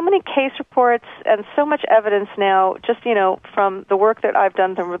have so many case reports and so much evidence now, just, from the work that I've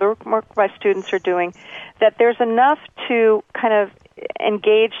done, the work my students are doing, that there's enough to kind of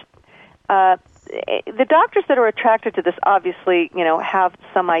engage. The doctors that are attracted to this obviously, have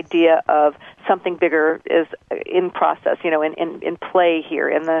some idea of something bigger is in process, in play here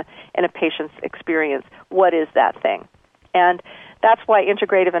in a patient's experience. What is that thing? And that's why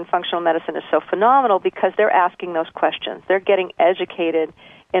integrative and functional medicine is so phenomenal, because they're asking those questions. They're getting educated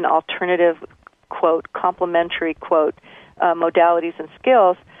in alternative, quote, complementary, quote, modalities and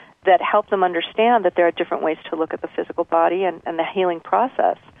skills that help them understand that there are different ways to look at the physical body and the healing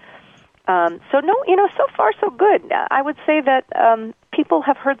process. So far so good. I would say that people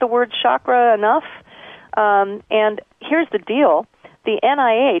have heard the word chakra enough. And here's the deal. The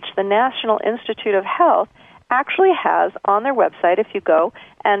NIH, the National Institute of Health, actually has on their website, if you go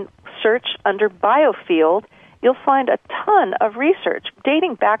and search under biofield, you'll find a ton of research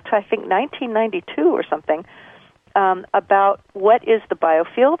dating back to, I think, 1992 or something, about what is the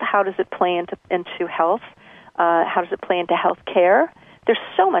biofield, how does it play into health, how does it play into health care. There's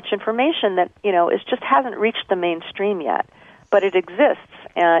so much information that, it just hasn't reached the mainstream yet, but it exists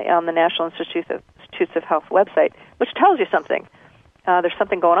on the National Institutes of Health website, which tells you something. There's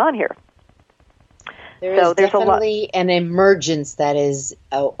something going on here. There's definitely an emergence that is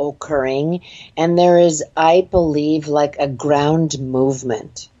occurring, and there is, I believe, like a ground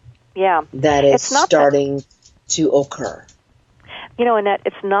movement that is starting to occur. Annette,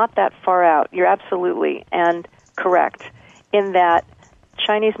 it's not that far out. You're absolutely and correct in that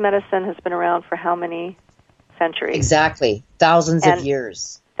Chinese medicine has been around for how many centuries? Exactly. Thousands of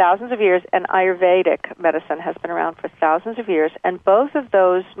years. Thousands of years, and Ayurvedic medicine has been around for thousands of years, and both of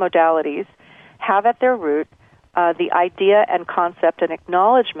those modalities have at their root the idea and concept and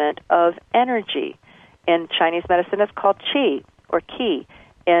acknowledgement of energy. In Chinese medicine, it's called qi or ki.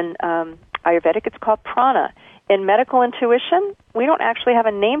 In Ayurvedic, it's called prana. In medical intuition, we don't actually have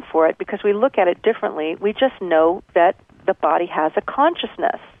a name for it because we look at it differently. We just know that the body has a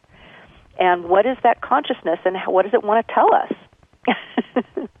consciousness. And what is that consciousness, and what does it want to tell us?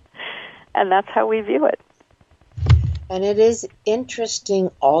 And that's how we view it. And it is interesting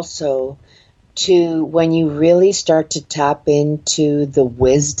also to when you really start to tap into the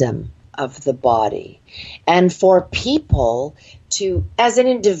wisdom of the body. And for people to, as an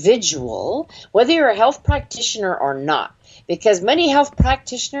individual, whether you're a health practitioner or not, because many health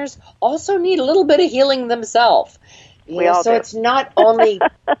practitioners also need a little bit of healing themselves. So it's not only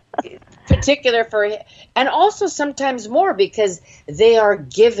particular for, and also sometimes more because they are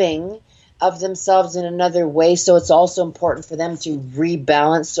giving of themselves in another way. So it's also important for them to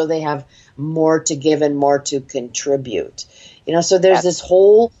rebalance so they have more to give and more to contribute. So there's this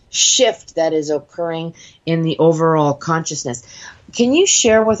whole shift that is occurring in the overall consciousness. Can you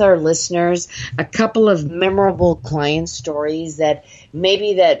share with our listeners a couple of memorable client stories that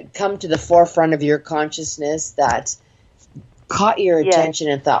come to the forefront of your consciousness that caught your attention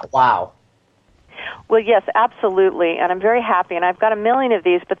and thought, wow. Well, yes, absolutely, and I'm very happy, and I've got a million of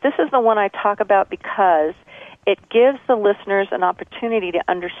these, but this is the one I talk about because it gives the listeners an opportunity to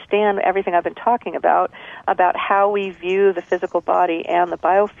understand everything I've been talking about how we view the physical body and the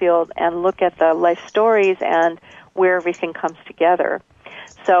biofield and look at the life stories and where everything comes together.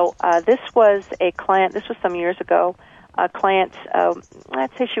 So this was a client, this was some years ago, a client, I'd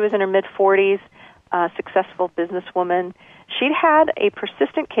say she was in her mid-40s, successful businesswoman. She'd had a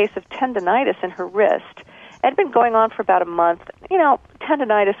persistent case of tendinitis in her wrist. It had been going on for about a month. You know,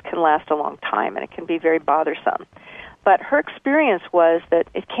 tendinitis can last a long time, and it can be very bothersome. But her experience was that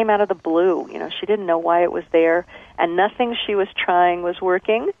it came out of the blue. You know, she didn't know why it was there, and nothing she was trying was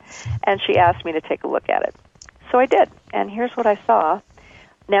working, and she asked me to take a look at it. So I did, and here's what I saw.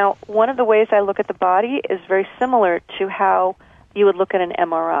 Now, one of the ways I look at the body is very similar to how you would look at an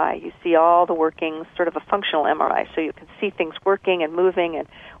MRI. You see all the workings, sort of a functional MRI, so you can see things working and moving and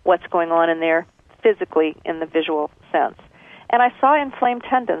what's going on in there physically in the visual sense. And I saw inflamed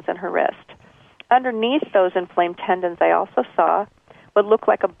tendons in her wrist. Underneath those inflamed tendons, I also saw what looked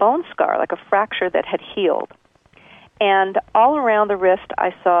like a bone scar, like a fracture that had healed. And all around the wrist,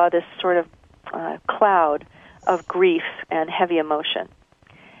 I saw this sort of cloud of grief and heavy emotion.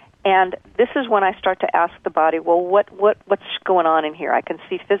 And this is when I start to ask the body, well, what's going on in here? I can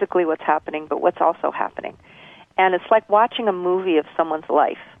see physically what's happening, but what's also happening? And it's like watching a movie of someone's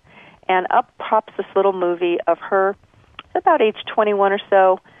life. And up pops this little movie of her, about age 21 or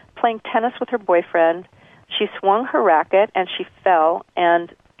so, playing tennis with her boyfriend. She swung her racket, and she fell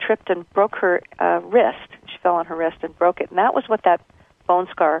and tripped and broke her wrist. She fell on her wrist and broke it. And that was what that bone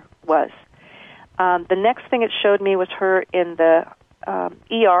scar was. The next thing it showed me was her in the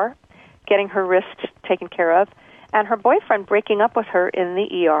ER, getting her wrist taken care of, and her boyfriend breaking up with her in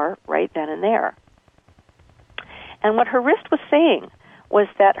the ER right then and there. And what her wrist was saying was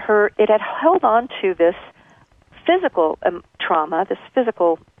that it had held on to this physical trauma, this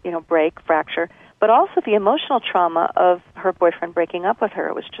physical, break, fracture, but also the emotional trauma of her boyfriend breaking up with her.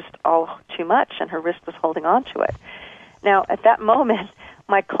 It was just all too much, and her wrist was holding on to it. Now, at that moment,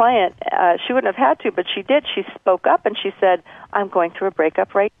 my client, she wouldn't have had to, but she did. She spoke up and she said, I'm going through a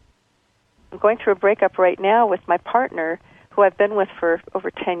breakup right now with my partner, who I've been with for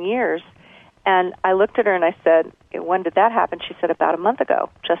over 10 years. And I looked at her and I said, when did that happen? She said, about a month ago,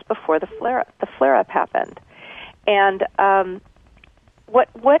 just before the flare-up happened. And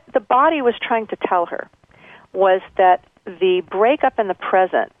what the body was trying to tell her was that the breakup in the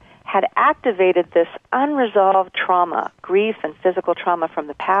present had activated this unresolved trauma, grief and physical trauma from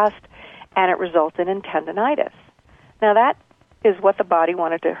the past, and it resulted in tendinitis. Now that is what the body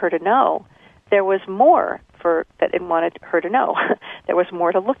wanted her to know. There was more that it wanted her to know. There was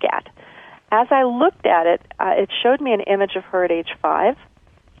more to look at. As I looked at it, it showed me an image of her at age 5.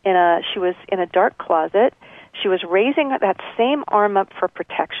 She was in a dark closet. She was raising that same arm up for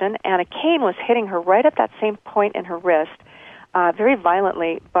protection, and a cane was hitting her right at that same point in her wrist, very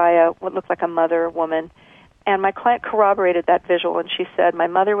violently by what looked like a mother woman. And my client corroborated that visual, and she said, my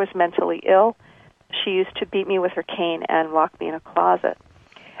mother was mentally ill. She used to beat me with her cane and lock me in a closet.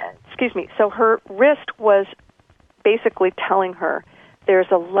 Excuse me. So her wrist was basically telling her there's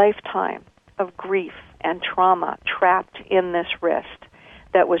a lifetime of grief and trauma trapped in this wrist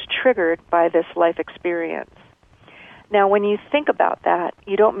that was triggered by this life experience. Now, when you think about that,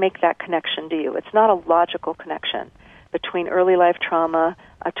 you don't make that connection, do you? It's not a logical connection between early life trauma,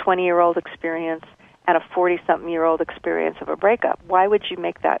 a 20-year-old experience, and a 40-something-year-old experience of a breakup. Why would you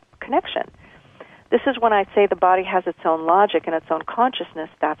make that connection? This is when I say the body has its own logic and its own consciousness.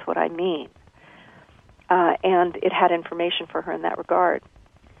 That's what I mean. And it had information for her in that regard.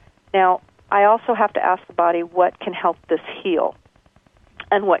 Now, I also have to ask the body what can help this heal,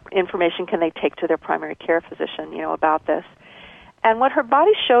 and what information can they take to their primary care physician, about this. And what her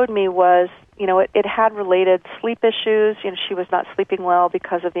body showed me was, it had related sleep issues. She was not sleeping well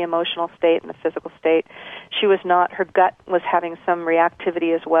because of the emotional state and the physical state. Her gut was having some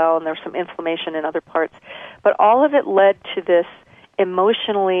reactivity as well, and there was some inflammation in other parts. But all of it led to this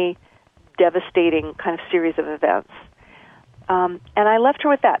emotionally devastating kind of series of events. And I left her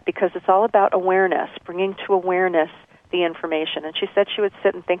with that because it's all about awareness, bringing to awareness the information. And she said she would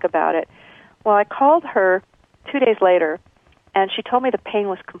sit and think about it. Well, I called her 2 days later, and she told me the pain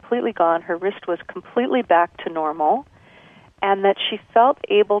was completely gone, her wrist was completely back to normal, and that she felt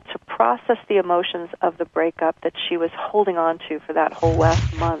able to process the emotions of the breakup that she was holding on to for that whole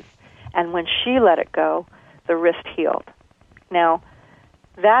last month. And when she let it go, the wrist healed. Now,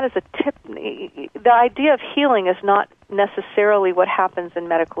 that is a tip. The idea of healing is not necessarily what happens in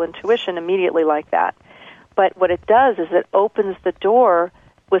medical intuition immediately like that. But what it does is it opens the door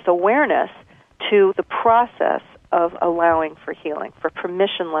with awareness to the process of allowing for healing, for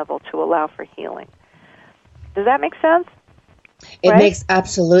permission level to allow for healing. Does that make sense? It makes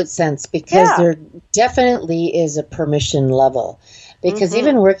absolute sense, because there definitely is a permission level. Because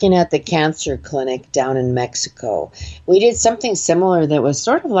even working at the cancer clinic down in Mexico, we did something similar that was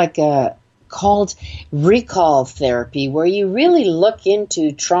sort of like called recall therapy, where you really look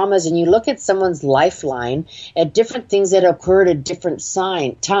into traumas and you look at someone's lifeline at different things that occurred at different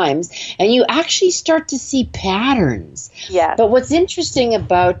times, and you actually start to see patterns. Yes. But what's interesting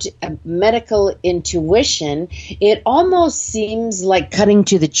about medical intuition, it almost seems like cutting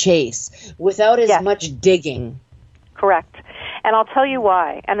to the chase without as much digging. Correct. And I'll tell you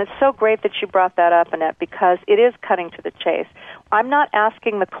why. And it's so great that you brought that up, Annette, because it is cutting to the chase. I'm not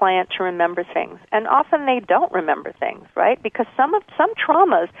asking the client to remember things, and often they don't remember things, right? Because some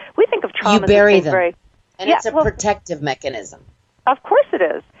traumas, we think of traumas you bury as being them, and it's a protective mechanism. Of course it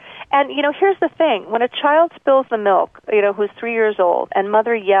is. And, here's the thing. When a child spills the milk, who's 3 years old, and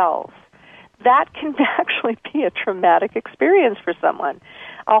mother yells, that can actually be a traumatic experience for someone.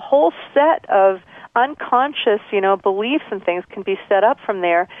 A whole set of unconscious, beliefs and things can be set up from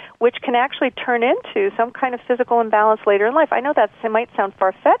there, which can actually turn into some kind of physical imbalance later in life. I know it might sound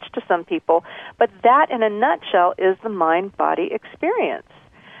far-fetched to some people, but that, in a nutshell, is the mind-body experience.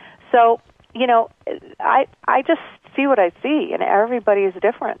 So, I just see what I see, and everybody is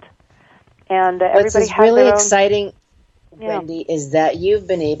different. And everybody has really their own exciting, Wendie, is that you've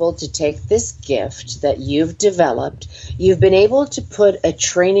been able to take this gift that you've developed, you've been able to put a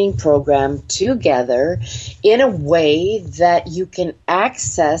training program together in a way that you can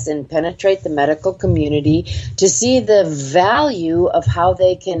access and penetrate the medical community to see the value of how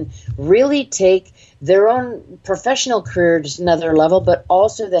they can really take their own professional career to another level, but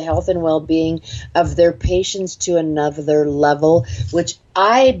also the health and well-being of their patients to another level, which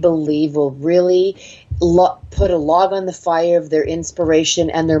I believe will really put a log on the fire of their inspiration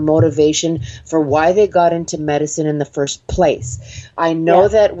and their motivation for why they got into medicine in the first place. I know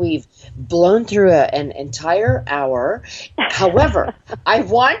that we've blown through an entire hour. However, I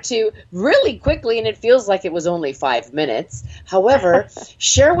want to really quickly, and it feels like it was only 5 minutes, however,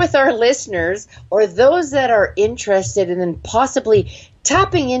 share with our listeners or those that are interested in possibly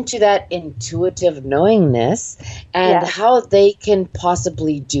tapping into that intuitive knowingness and how they can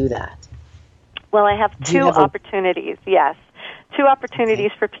possibly do that. Well, I have two opportunities, yes. Two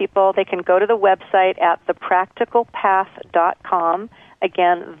opportunities for people. They can go to the website at thepracticalpath.com.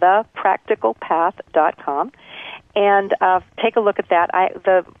 Again, thepracticalpath.com. And take a look at that.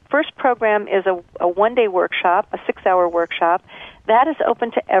 The first program is a one-day workshop, a 6-hour workshop. That is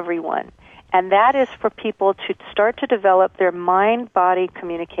open to everyone. And that is for people to start to develop their mind-body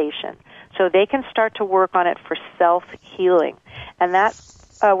communication so they can start to work on it for self-healing. And that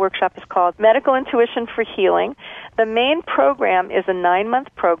workshop is called Medical Intuition for Healing. The main program is a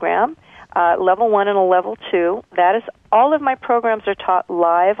 9-month program, level 1 and a level 2. That is, all of my programs are taught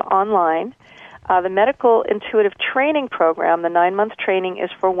live online. The Medical Intuitive Training Program, the 9-month training, is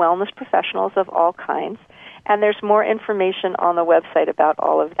for wellness professionals of all kinds. And there's more information on the website about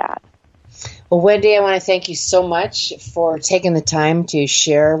all of that. Well, Wendie, I want to thank you so much for taking the time to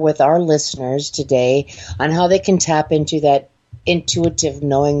share with our listeners today on how they can tap into that intuitive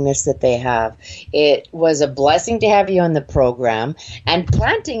knowingness that they have. It was a blessing to have you on the program and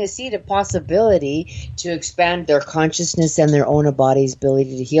planting a seed of possibility to expand their consciousness and their own body's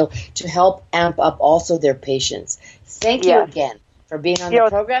ability to heal, to help amp up also their patients. Thank you again for being on the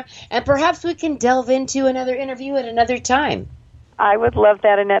program, and perhaps we can delve into another interview at another time. I would love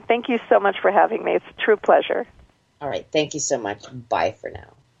that, Annette. Thank you so much for having me. It's a true pleasure. All right. Thank you so much. Bye for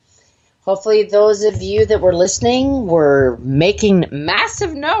now. Hopefully those of you that were listening were making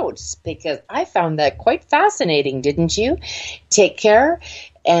massive notes, because I found that quite fascinating, didn't you? Take care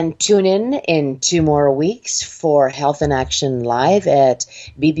and tune in 2 more weeks for Health in Action Live at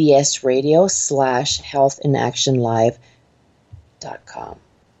bbsradio.com/healthinactionlive.com.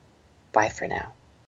 Bye for now.